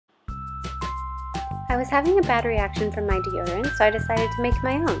I was having a bad reaction from my deodorant, so I decided to make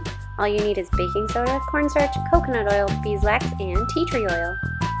my own. All you need is baking soda, cornstarch, coconut oil, beeswax, and tea tree oil.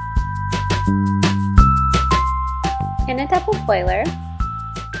 In a double boiler,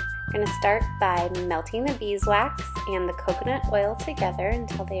 I'm going to start by melting the beeswax and the coconut oil together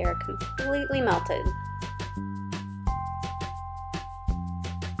until they are completely melted.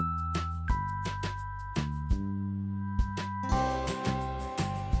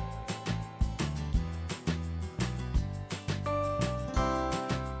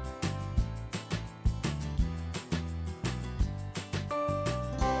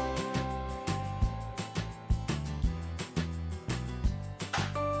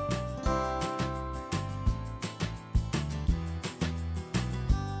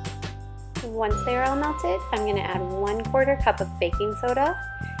 Once they are all melted, I'm going to add 1/4 cup of baking soda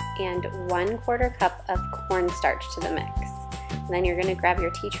and 1/4 cup of cornstarch to the mix. And then you're going to grab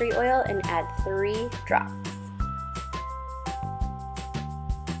your tea tree oil and add 3 drops.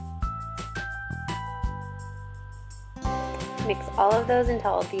 Mix all of those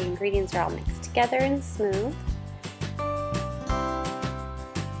until all the ingredients are all mixed together and smooth.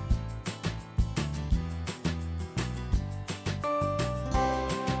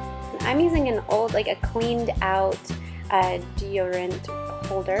 I'm using an old, a cleaned out deodorant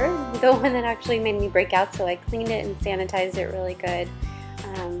holder, the one that actually made me break out, so I cleaned it and sanitized it really good.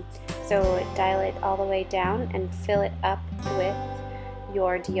 So dial it all the way down and fill it up with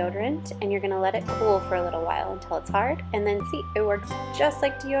your deodorant, and you're going to let it cool for a little while until it's hard, and then see, it works just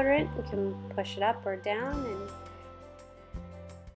like deodorant. You can push it up or down and